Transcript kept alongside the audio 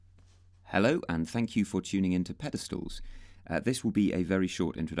Hello, and thank you for tuning in to Pedestals. This will be a very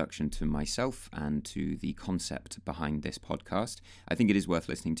short introduction to myself and to the concept behind this podcast. I think it is worth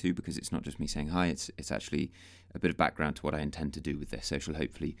listening to because it's not just me saying hi, it's actually a bit of background to what I intend to do with this, so it shall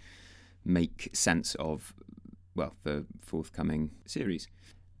hopefully make sense of, the forthcoming series.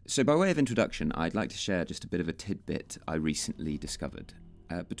 So by way of introduction, I'd like to share just a bit of a tidbit I recently discovered.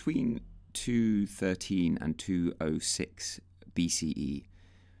 Between 213 and 206 BCE,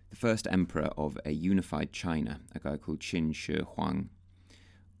 the first emperor of a unified China, a guy called Qin Shi Huang,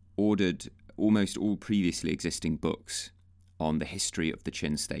 ordered almost all previously existing books on the history of the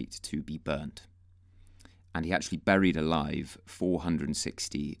Qin state to be burnt. And he actually buried alive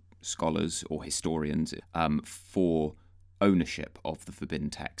 460 scholars or historians for ownership of the forbidden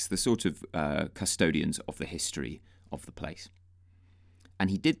texts, the sort of custodians of the history of the place. And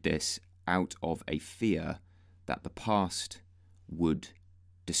he did this out of a fear that the past would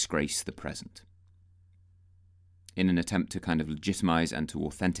disgrace the present. In an attempt to kind of legitimize and to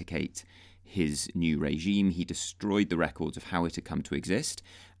authenticate his new regime, he destroyed the records of how it had come to exist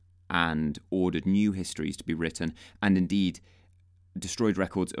and ordered new histories to be written, and indeed destroyed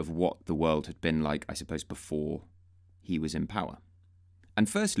records of what the world had been like, I suppose, before he was in power. And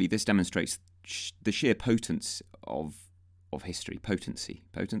firstly, this demonstrates the sheer potence of history. Potency?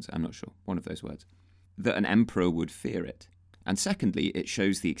 Potence? I'm not sure. One of those words. That an emperor would fear it. And secondly, it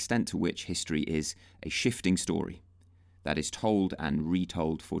shows the extent to which history is a shifting story that is told and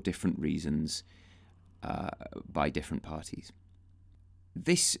retold for different reasons by different parties.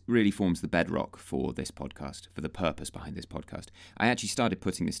 This really forms the bedrock for this podcast, for the purpose behind this podcast. I actually started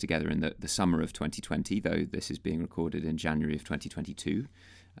putting this together in the summer of 2020, though this is being recorded in January of 2022,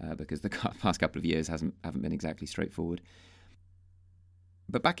 because the past couple of years haven't been exactly straightforward.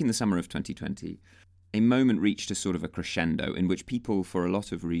 But back in the summer of 2020, a moment reached a sort of a crescendo in which people, for a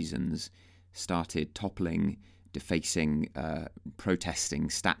lot of reasons, started toppling, defacing, protesting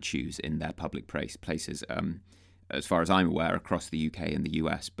statues in their public places, as far as I'm aware, across the UK and the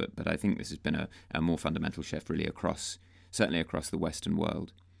US. But I think this has been a more fundamental shift, really, certainly across the Western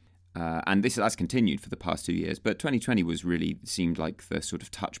world. And that's continued for the past 2 years. But 2020 seemed like the sort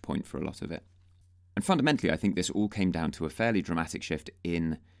of touch point for a lot of it. And fundamentally, I think this all came down to a fairly dramatic shift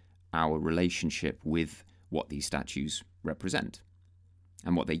in our relationship with what these statues represent.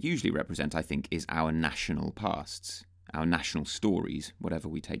 And what they usually represent, I think, is our national pasts, our national stories, whatever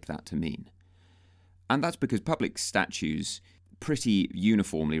we take that to mean. And that's because public statues pretty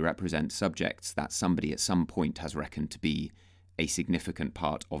uniformly represent subjects that somebody at some point has reckoned to be a significant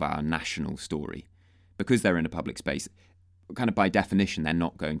part of our national story. Because they're in a public space, kind of by definition, they're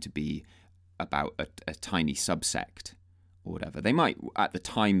not going to be about a tiny subsect or whatever. They might, at the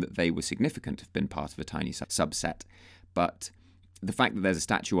time that they were significant, have been part of a tiny subset, but the fact that there's a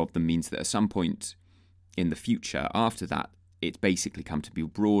statue of them means that at some point in the future, after that, it's basically come to be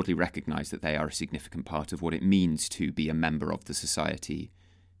broadly recognised that they are a significant part of what it means to be a member of the society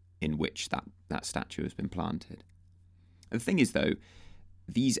in which that statue has been planted. And the thing is, though,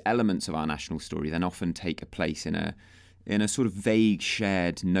 these elements of our national story then often take a place in a sort of vague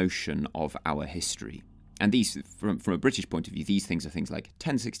shared notion of our history. And these, from a British point of view, these things are things like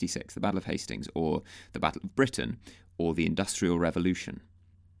 1066, the Battle of Hastings, or the Battle of Britain, or the Industrial Revolution.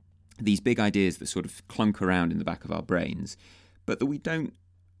 These big ideas that sort of clunk around in the back of our brains, but that we don't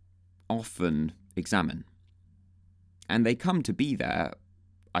often examine. And they come to be there,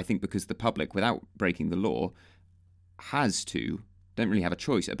 I think, because the public, without breaking the law, don't really have a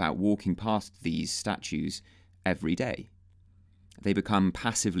choice about walking past these statues every day. They become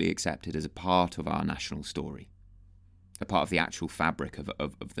passively accepted as a part of our national story, a part of the actual fabric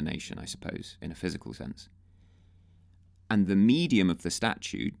of the nation, I suppose, in a physical sense. And the medium of the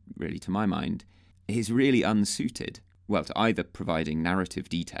statue, really, to my mind, is really unsuited, to either providing narrative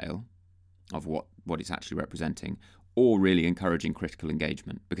detail of what it's actually representing, or really encouraging critical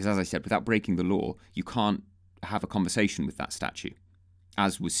engagement. Because, as I said, without breaking the law, you can't have a conversation with that statue.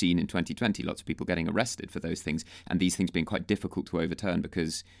 As was seen in 2020, lots of people getting arrested for those things, and these things being quite difficult to overturn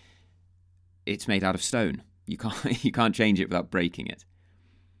because it's made out of stone. You can't change it without breaking it.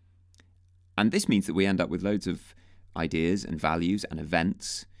 And this means that we end up with loads of ideas and values and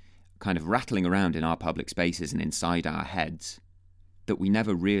events kind of rattling around in our public spaces and inside our heads that we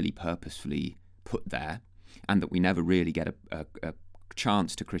never really purposefully put there, and that we never really get a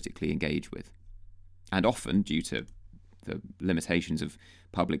chance to critically engage with. And often, due to the limitations of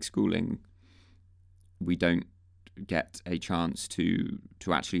public schooling, we don't get a chance to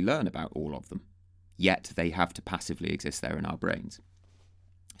actually learn about all of them. Yet they have to passively exist there in our brains.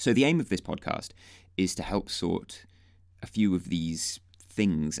 So the aim of this podcast is to help sort a few of these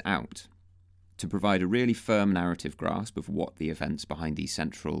things out to provide a really firm narrative grasp of what the events behind these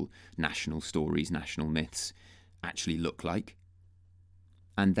central national stories, national myths, actually look like,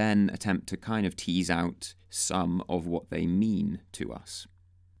 and then attempt to kind of tease out some of what they mean to us.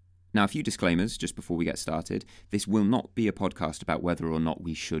 Now, a few disclaimers just before we get started. This will not be a podcast about whether or not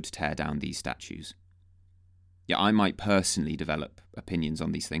we should tear down these statues. Yeah, I might personally develop opinions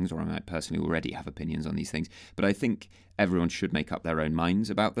on these things, or I might personally already have opinions on these things, but I think everyone should make up their own minds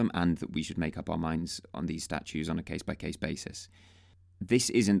about them, and that we should make up our minds on these statues on a case-by-case basis. This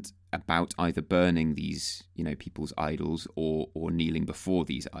isn't about either burning these, people's idols or kneeling before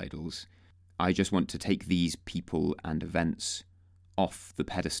these idols. I just want to take these people and events off the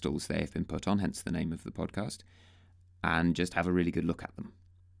pedestals they have been put on, hence the name of the podcast, and just have a really good look at them.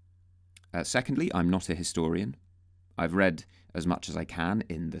 Secondly, I'm not a historian. I've read as much as I can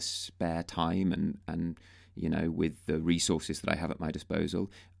in the spare time and with the resources that I have at my disposal.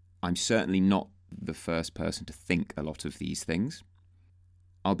 I'm certainly not the first person to think a lot of these things.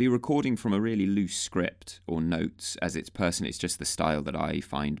 I'll be recording from a really loose script or notes, as it's just the style that I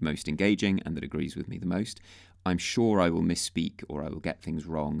find most engaging and that agrees with me the most. I'm sure I will misspeak or I will get things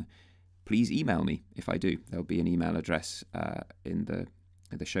wrong. Please email me if I do. There'll be an email address in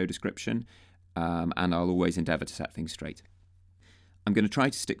the show description, and I'll always endeavour to set things straight. I'm going to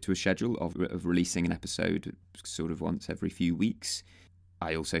try to stick to a schedule of releasing an episode sort of once every few weeks.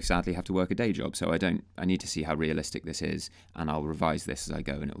 I also sadly have to work a day job, so I need to see how realistic this is, and I'll revise this as I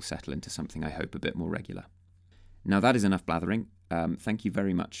go, and it will settle into something I hope a bit more regular. Now that is enough blathering. Thank you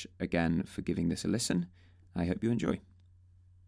very much again for giving this a listen. I hope you enjoy.